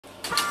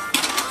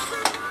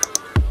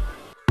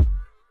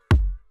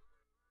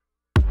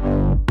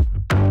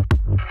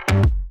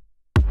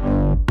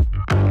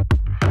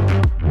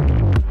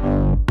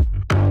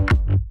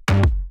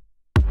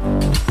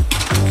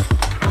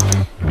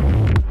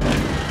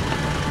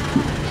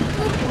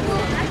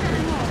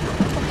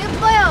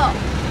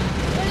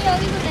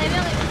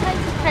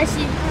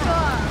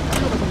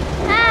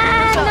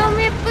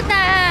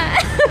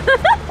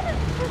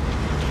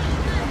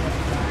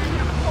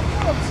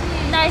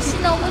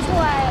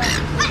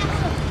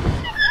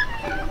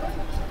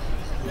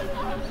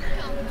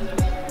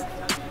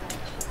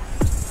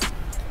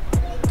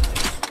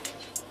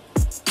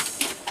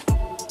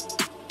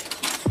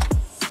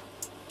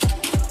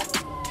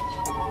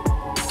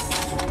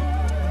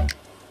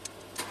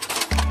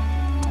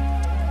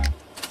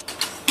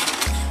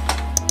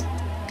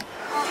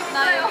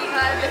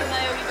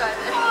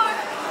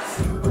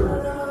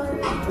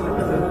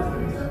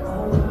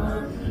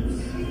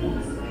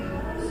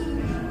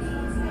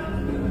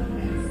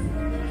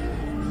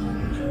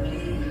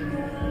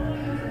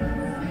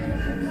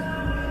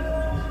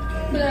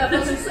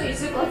약간 줄 수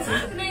있을 것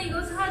같아. 근데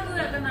이거 사도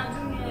약간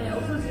나중에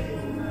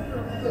없어지고.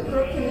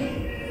 그렇긴 해.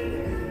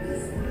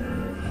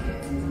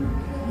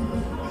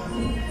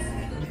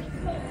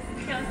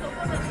 그냥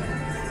써보자.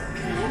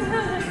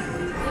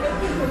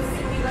 이렇게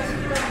보시기가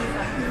쉽답니다.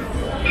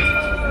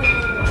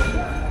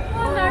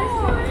 날씨.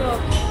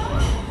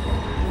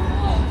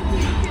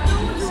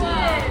 너무 좋아.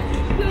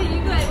 그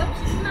이거 애가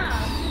빛나.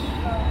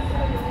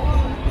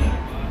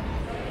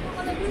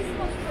 하늘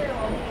크리스마스예요.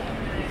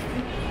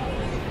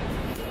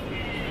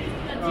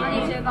 아니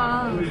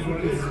제가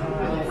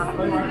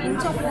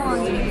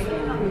인천공항에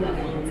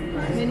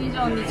매니저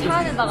언니 차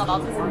안에다가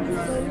놔두고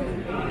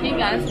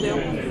비행기 안에서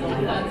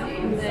내렸거든요.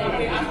 근데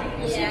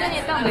시드니에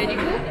딱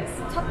내리고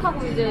차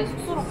타고 이제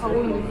숙소로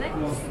가고 있는데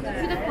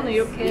휴대폰에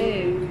이렇게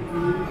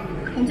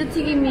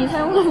감자튀김이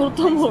사용을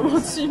못한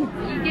버러짐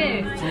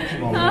이게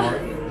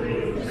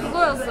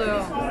그거였어요.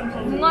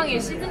 공항에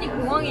시드니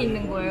공항에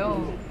있는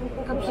거예요.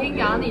 그러니까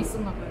비행기 안에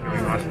있었나 봐요.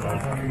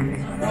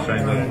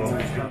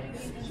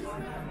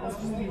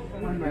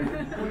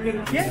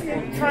 Yeah,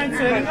 try and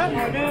serve it.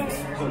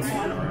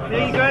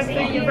 There you go.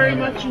 Thank you very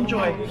much.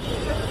 Enjoy.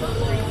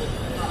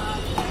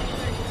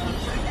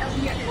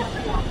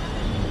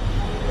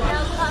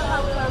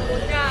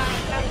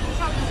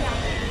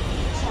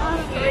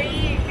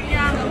 저희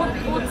그냥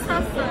옷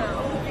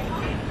샀어요.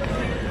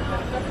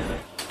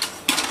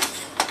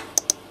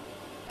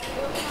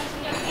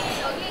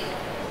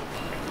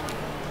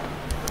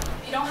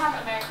 You don't have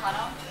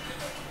Americano?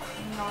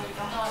 No, you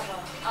don't have a...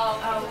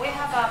 Oh, we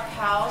have a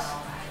pause,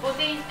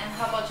 pudding and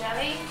herbal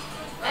jelly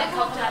and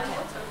cocktail.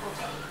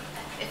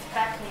 It's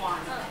back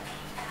one.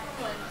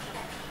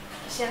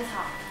仙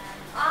草.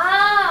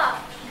 아,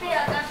 그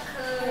약간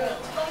그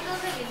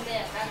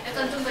검정색인데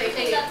약간 좀 더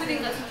이렇게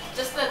pudding 같은.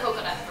 Just the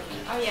coconut for me.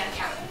 Oh yeah.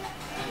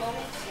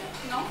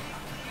 No?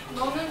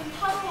 너는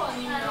타로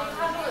아니면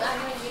타로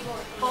아니면 이거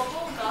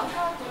버버가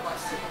타로도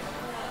맛있어.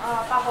 아,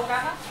 버버가?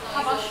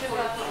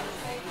 하바슈가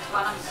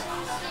바람.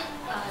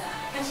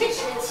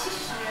 치즈.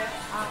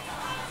 아.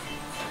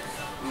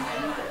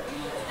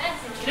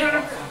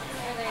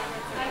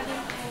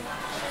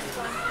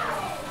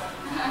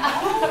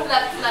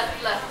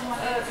 Left.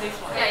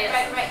 Yeah.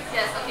 Right.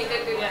 Yes. Okay.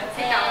 Good.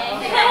 Take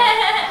out.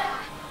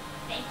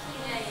 Thank you.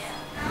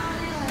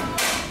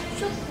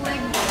 숏블랙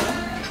뭐예요?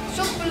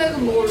 숏블랙은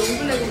뭐고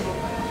롱블랙은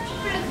뭐예요?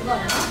 슈플레 그거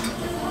아니야?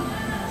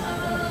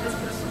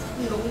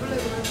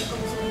 롱블랙은 해볼까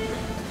무슨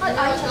아,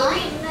 여기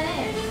있네.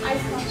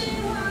 아이스 커피.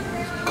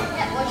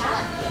 Yeah, what you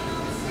want?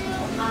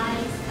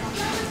 Ice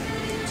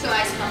coffee. 2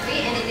 iced coffee.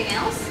 Anything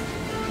else?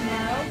 No.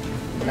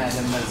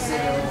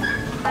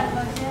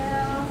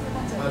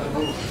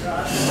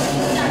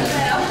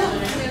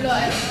 일로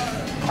와요.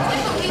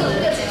 이거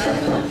올려줘요.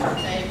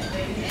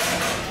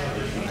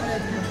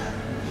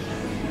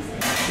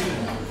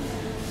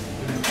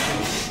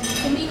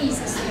 고민이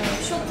있었어요.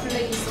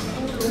 숏블랙이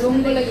있었고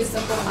롱블랙이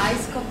있었고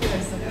아이스 커피가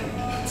있었고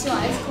지금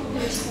아이스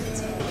커피를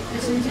시켰지.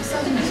 지금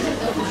식사진을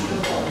시켰다고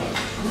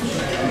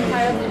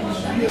가야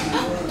됩니다.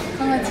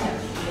 강아지야.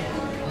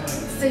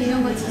 진짜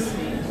인형같이 있어.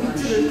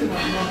 밑으로 이렇게 봐.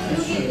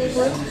 여기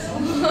보여?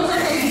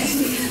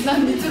 난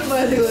밑으로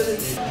봐야 되거든.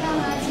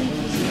 강아지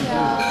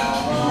귀여워.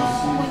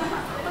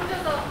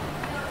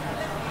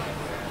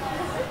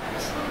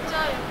 진짜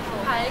예뻐.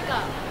 밝아.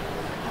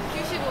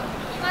 휴식은.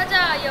 맞아.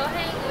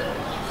 여행은.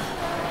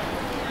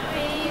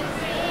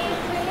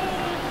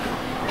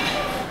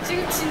 지금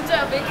진짜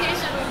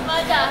베이케이션은.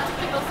 맞아.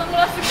 특히 너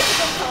선글라스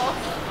껴서.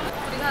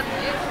 우리가 한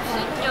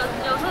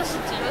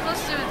 6시쯤에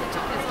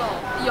도착해서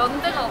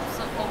연대가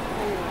없고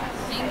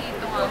비행기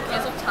동안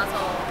계속 자서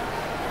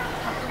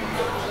밥도 못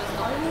먹고 그래서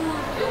너무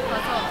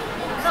배고파서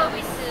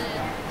서비스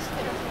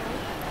시켜줬고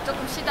조금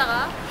쉬다가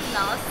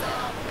나왔어요.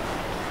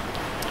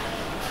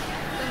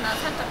 근데 난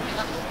살짝 배가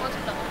또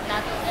꺼진다고.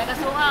 나도 약간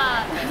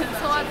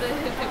소화되고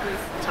있어.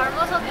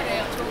 젊어서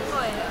그래요. 좋은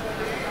거예요.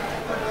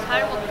 잘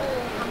먹고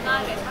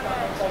건강하게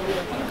살아야지.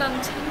 건강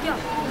챙겨.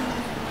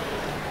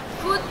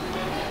 굿.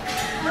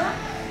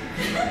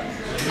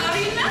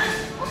 아리나?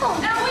 우와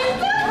어떻게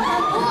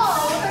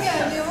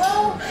알지? 와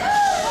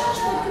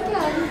어떻게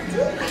알지?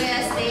 그래야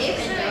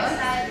safe and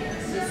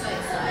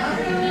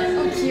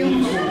귀여워.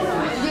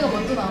 우리가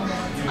먼저 나온 거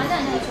같아.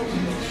 아니 저거.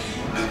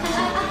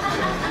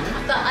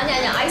 아니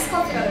아이스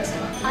커피라고 했어.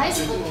 아이스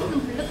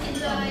커피는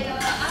블랙이잖아.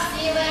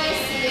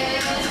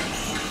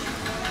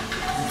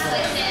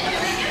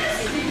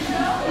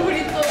 우리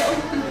또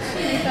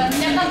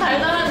약간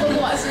달달한 거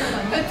마시는 거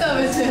아니야? 일단 왜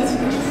쟤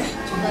지금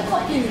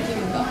초코커피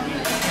느낌인가?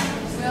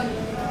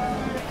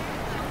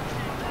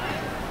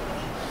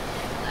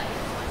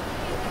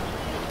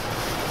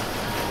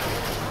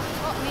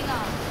 민아,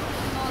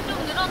 너 좀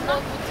늘었나?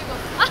 못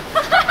찍었어.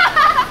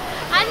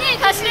 아니,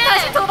 다시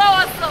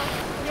돌아왔어.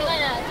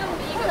 이거냐 좀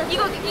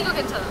이거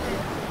괜찮아.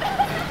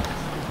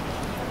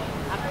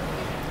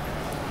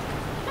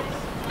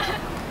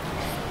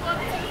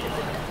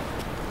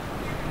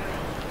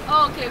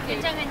 오케이.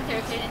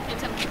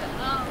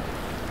 괜찮습니다.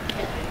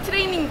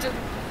 트레이닝 중.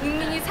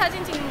 은민이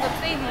사진 찍는 거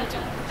트레이닝 중.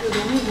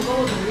 너무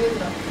무거워서 위에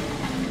들어.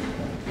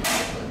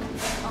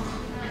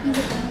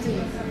 흰색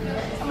강아지.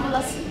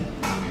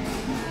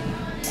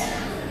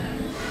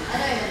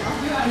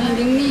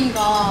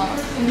 링링이가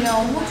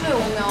분명 호주에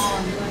오면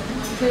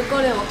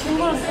길거리에 막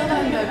캥거루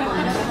뛰어다닌다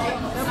했거든요.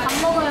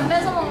 밥 먹으면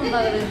뺏어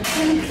먹는다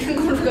그랬는데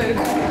캥거루가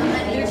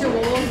이렇게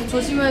먹어서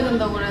조심해야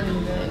된다고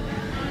그랬는데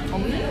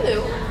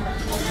없는데요?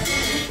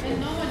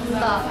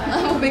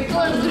 나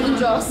맥도날드 들인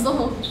줄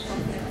알았어.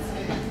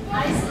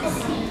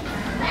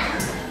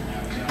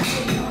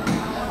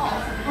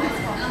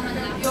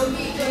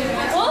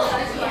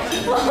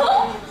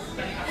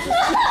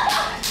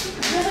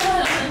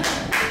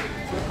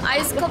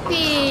 아이스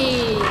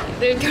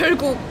커피를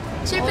결국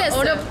실패했어요.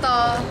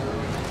 어렵다.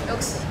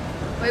 역시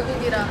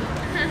외국이라.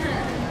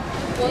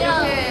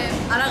 그냥 이렇게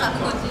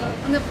알아가는 거지.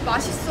 근데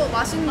맛있어.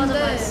 맛있는데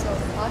맞아, 맛있어.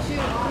 맛이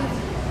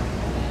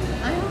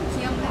아유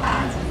귀엽네.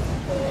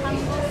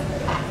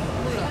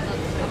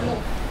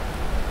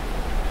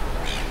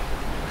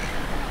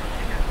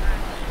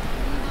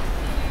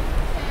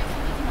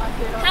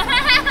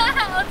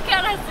 어떻게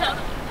알았어?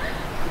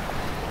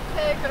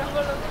 네, 그런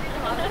걸로 속이지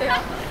마세요.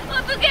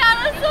 어떻게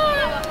알았어?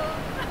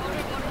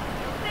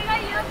 내가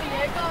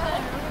이렇게 얘가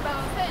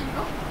여기다가 새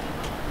이거.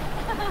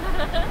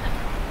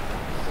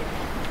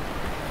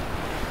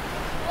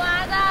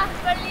 와나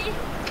빨리.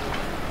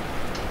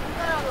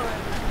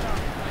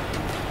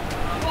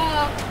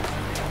 와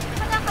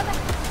가자.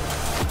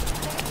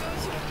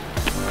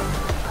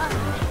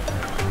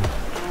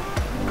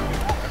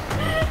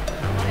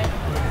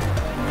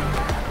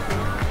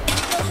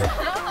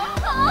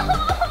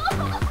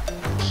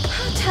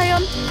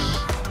 차연.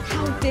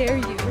 How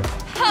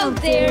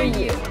dare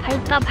you?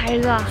 밝다.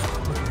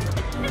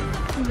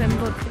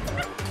 멤버들.